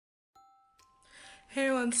Hey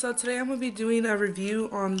everyone, so today I'm going to be doing a review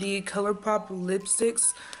on the Colourpop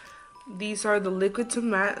lipsticks. These are the liquid to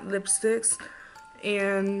matte lipsticks,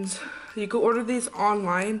 and you can order these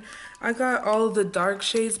online. I got all of the dark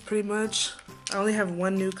shades pretty much. I only have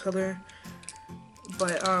one new color,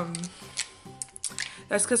 but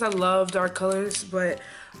that's because I love dark colors. But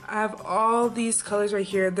I have all these colors right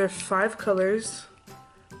here. They're 5 colors.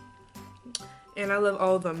 And I love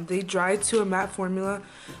all of them. They dry to a matte formula.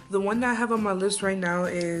 The one that I have on my list right now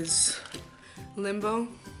is Limbo.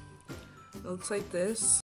 It looks like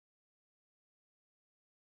this.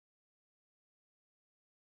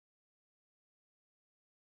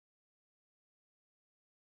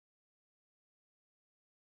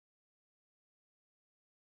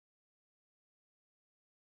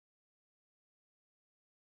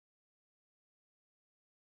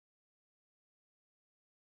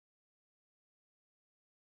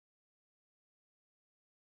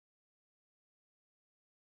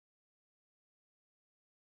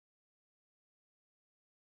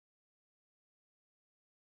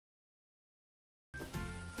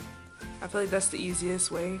 I feel like that's the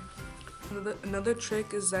easiest way. Another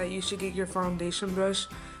trick is that you should get your foundation brush.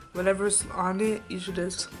 Whatever's on it, you should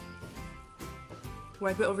just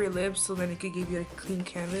wipe it over your lips so then it could give you a clean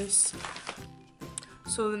canvas.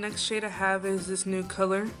 So the next shade I have is this new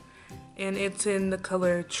color, and it's in the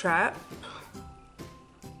color Trap.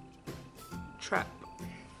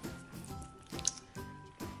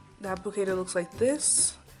 The applicator looks like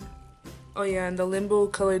this. Oh yeah, and the Limbo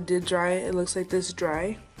color did dry. It looks like this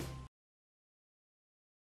dry.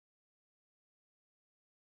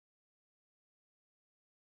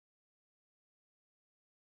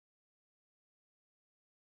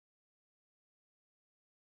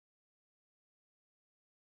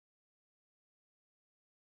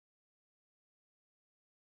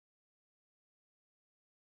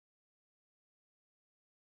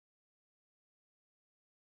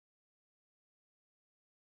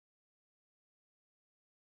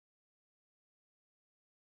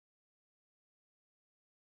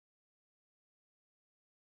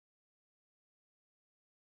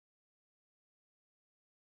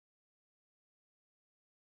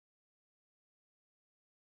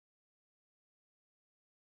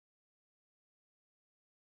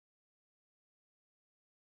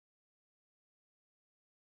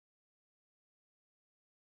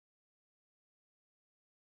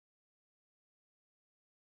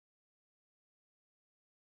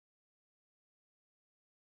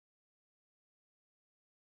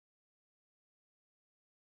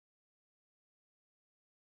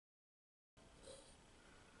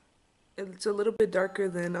 It's a little bit darker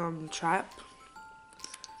than Trap.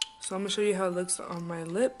 So I'm gonna show you how it looks on my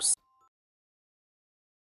lips.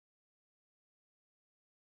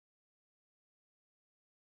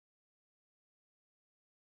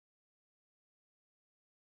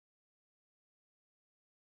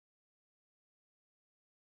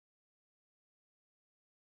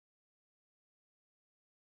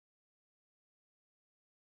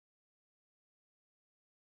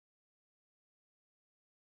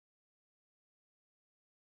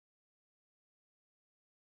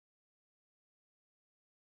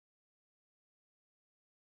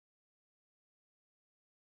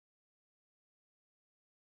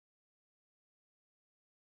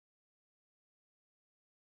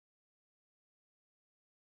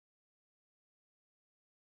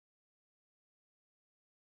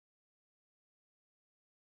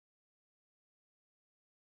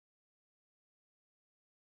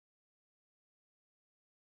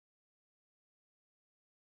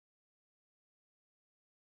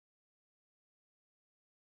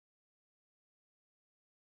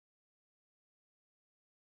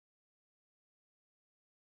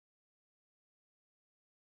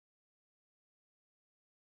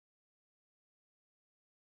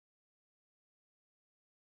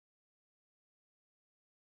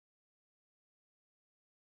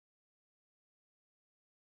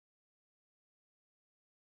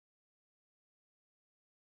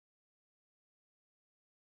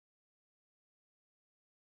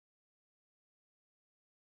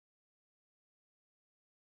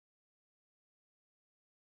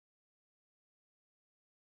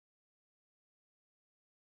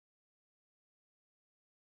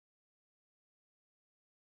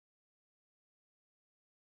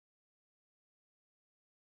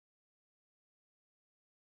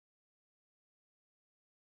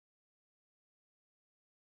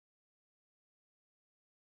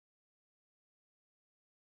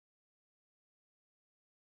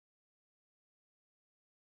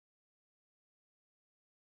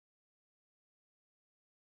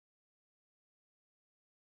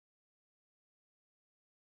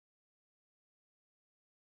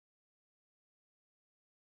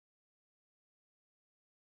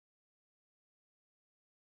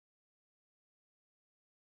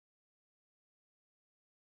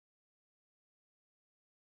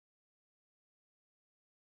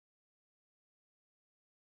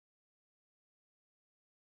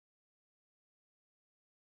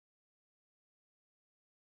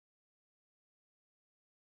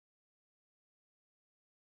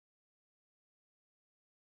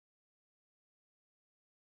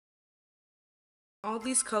 All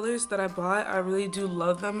these colors that I bought, I really do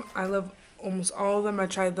love them. I love almost all of them. I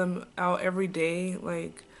try them out every day.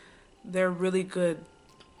 Like, they're really good.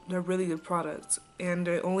 They're really good products. And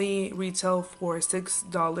they only retail for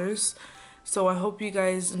 $6. So I hope you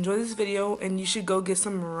guys enjoy this video, and you should go get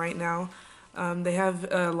some right now. They have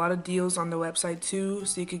a lot of deals on the website too,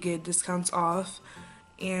 so you could get discounts off.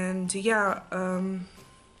 And yeah,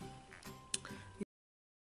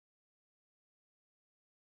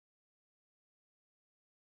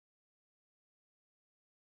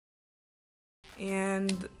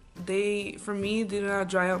 and they, for me, do not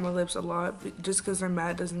dry out my lips a lot. Just because they're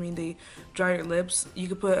matte doesn't mean they dry your lips. You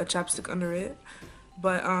could put a chapstick under it,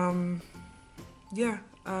 but yeah,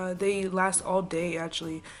 they last all day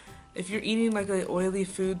actually. If you're eating like an oily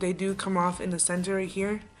food, they do come off in the center right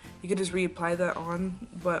here. You could just reapply that on,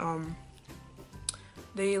 but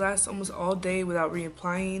they last almost all day without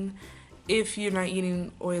reapplying if you're not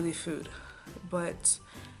eating oily food. But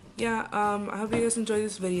yeah, I hope you guys enjoyed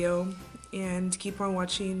this video, and keep on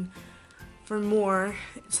watching for more.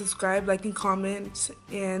 Subscribe, like, and comment,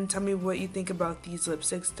 and tell me what you think about these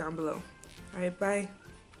lipsticks down below. Alright, bye.